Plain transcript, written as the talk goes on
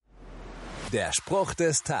Der Spruch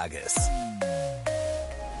des Tages.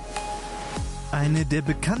 Eine der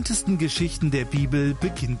bekanntesten Geschichten der Bibel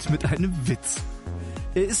beginnt mit einem Witz.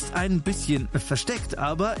 Er ist ein bisschen versteckt,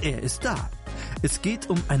 aber er ist da. Es geht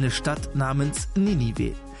um eine Stadt namens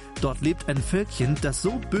Ninive. Dort lebt ein Völkchen, das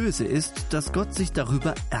so böse ist, dass Gott sich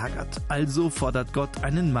darüber ärgert. Also fordert Gott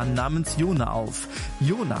einen Mann namens Jona auf.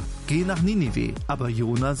 Jona, geh nach Ninive. Aber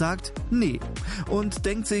Jona sagt nee und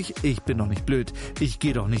denkt sich, ich bin doch nicht blöd, ich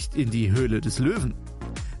gehe doch nicht in die Höhle des Löwen.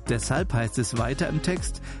 Deshalb heißt es weiter im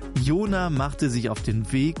Text, Jona machte sich auf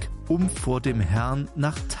den Weg, um vor dem Herrn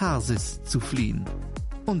nach Tarsis zu fliehen.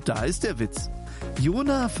 Und da ist der Witz.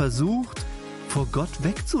 Jona versucht, vor Gott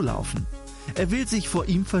wegzulaufen. Er will sich vor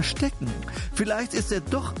ihm verstecken. Vielleicht ist er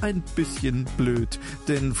doch ein bisschen blöd,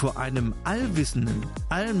 denn vor einem allwissenden,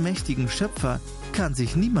 allmächtigen Schöpfer kann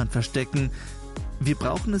sich niemand verstecken. Wir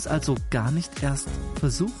brauchen es also gar nicht erst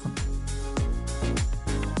versuchen.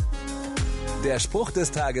 Der Spruch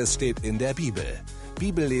des Tages steht in der Bibel.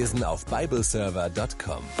 Bibellesen auf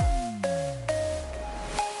bibleserver.com.